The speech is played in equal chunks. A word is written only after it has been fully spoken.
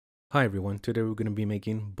Hi everyone, today we're going to be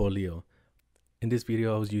making bolillo. In this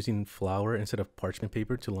video I was using flour instead of parchment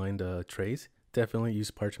paper to line the trays. Definitely use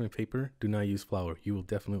parchment paper, do not use flour, you will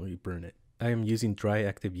definitely burn it. I am using dry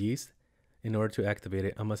active yeast. In order to activate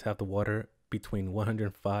it, I must have the water between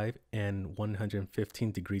 105 and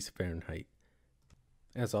 115 degrees Fahrenheit.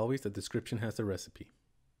 As always, the description has the recipe.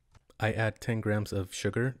 I add 10 grams of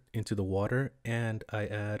sugar into the water and I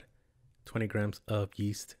add 20 grams of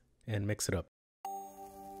yeast and mix it up.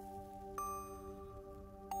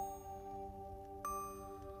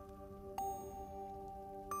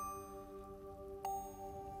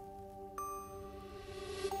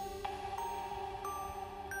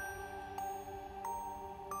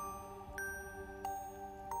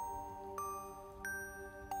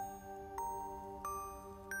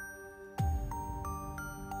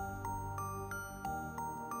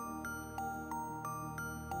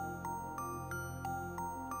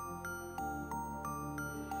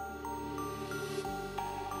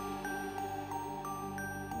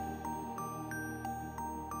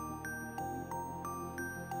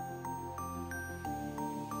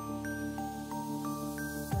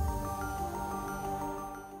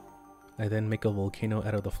 I then make a volcano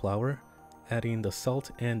out of the flour, adding the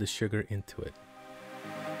salt and the sugar into it.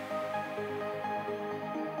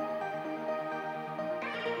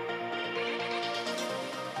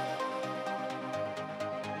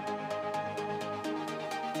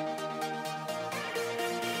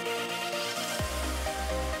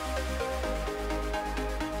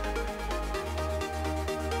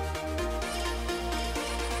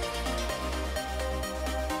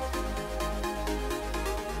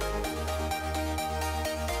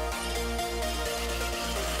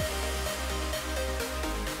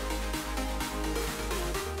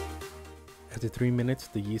 After 3 minutes,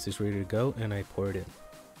 the yeast is ready to go and I pour it in.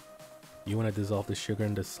 You want to dissolve the sugar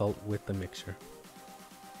and the salt with the mixture.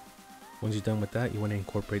 Once you're done with that, you want to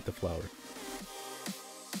incorporate the flour.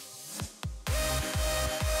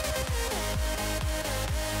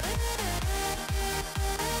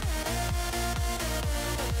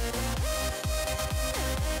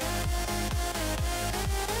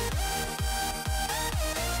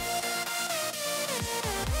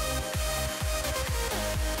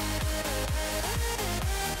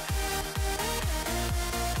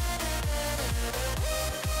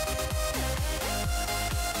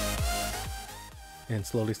 And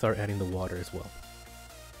slowly start adding the water as well.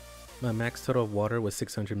 My max total of water was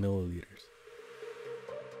 600 milliliters.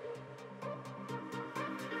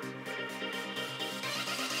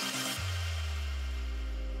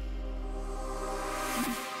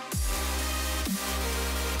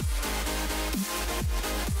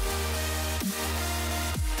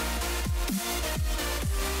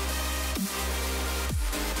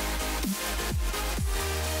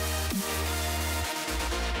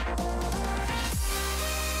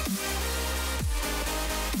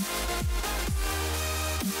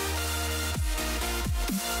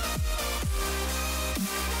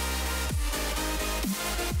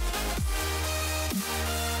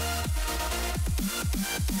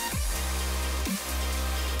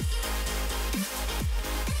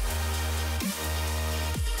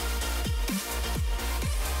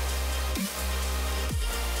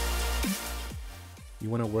 You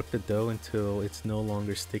want to work the dough until it's no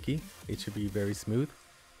longer sticky. It should be very smooth.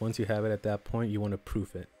 Once you have it at that point, you want to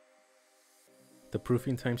proof it. The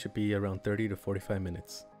proofing time should be around 30 to 45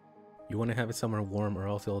 minutes. You want to have it somewhere warm or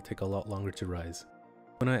else it'll take a lot longer to rise.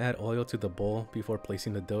 When I add oil to the bowl before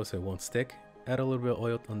placing the dough so it won't stick, add a little bit of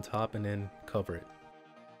oil on top and then cover it.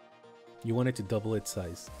 You want it to double its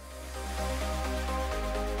size.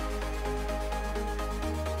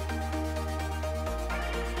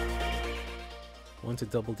 Once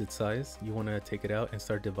it doubled its size, you want to take it out and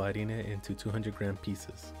start dividing it into 200-gram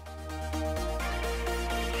pieces.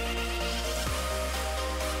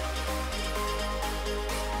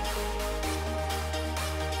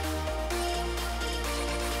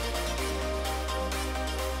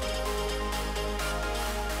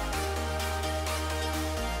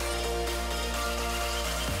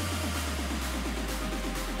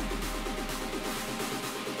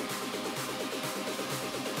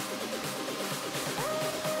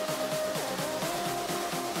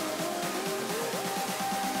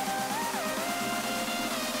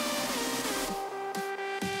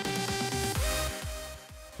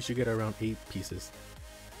 You should get around 8 pieces.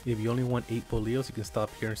 If you only want 8 bolillos, you can stop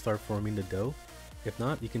here and start forming the dough. If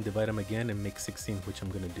not, you can divide them again and make 16, which I'm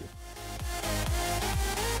gonna do.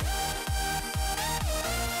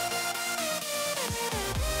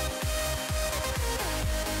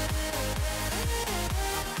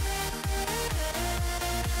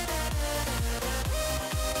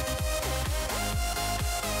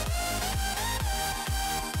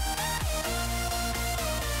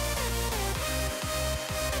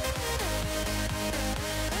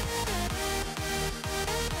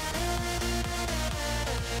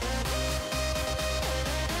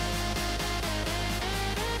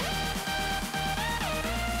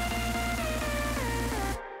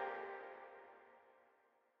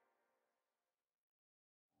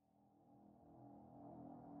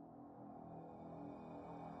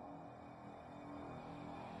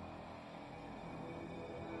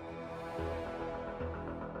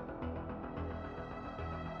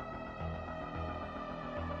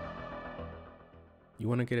 You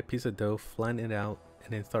want to get a piece of dough, flatten it out,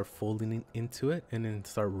 and then start folding it into it, and then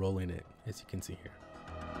start rolling it, as you can see here.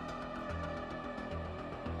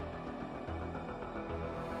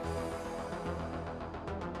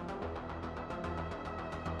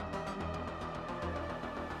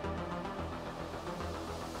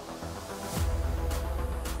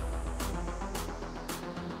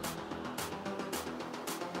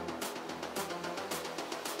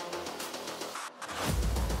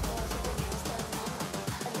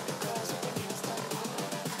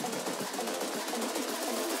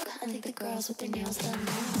 Girls with their nails done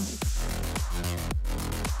now.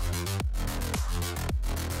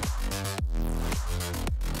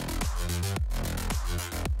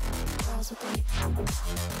 Girls with their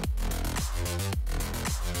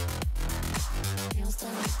nails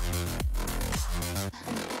done.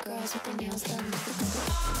 Girls with their nails done.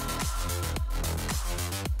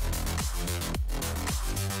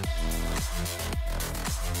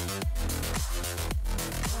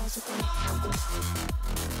 Girls with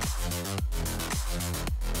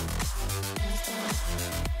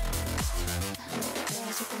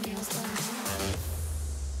their nails done.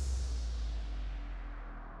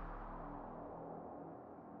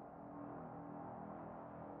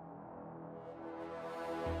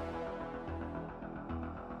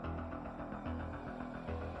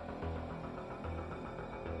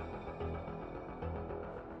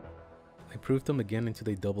 I proofed them again until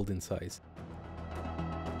they doubled in size.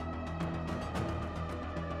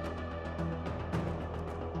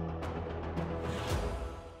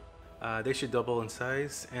 They should double in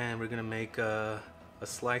size, and we're gonna make a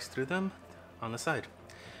slice through them on the side.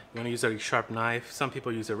 You're gonna use a sharp knife. Some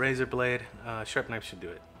people use a razor blade. Sharp knife should do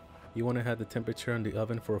it. You wanna have the temperature in the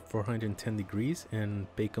oven for 410 degrees and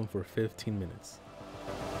bake them for 15 minutes.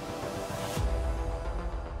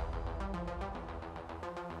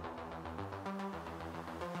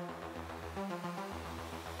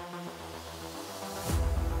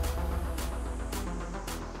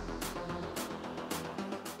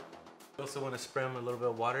 You also want to spray them a little bit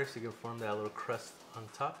of water so you can form that little crust on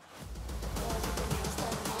top.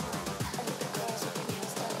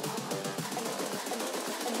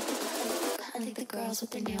 I think the girls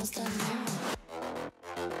with their nails done now.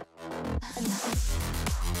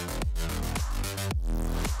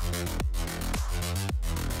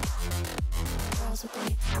 Girls with their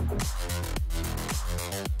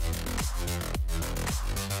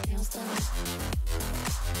nails done.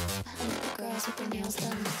 I think the girls with their nails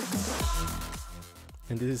done.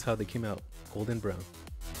 And this is how they came out, golden brown.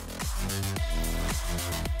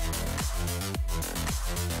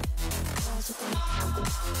 Girls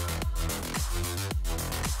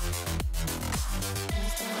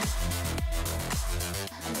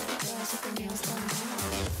with their nails done.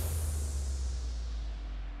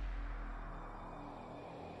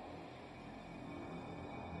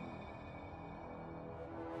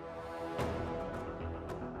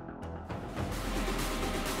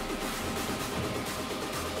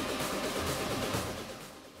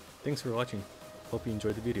 Thanks for watching. Hope you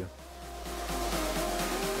enjoyed the video.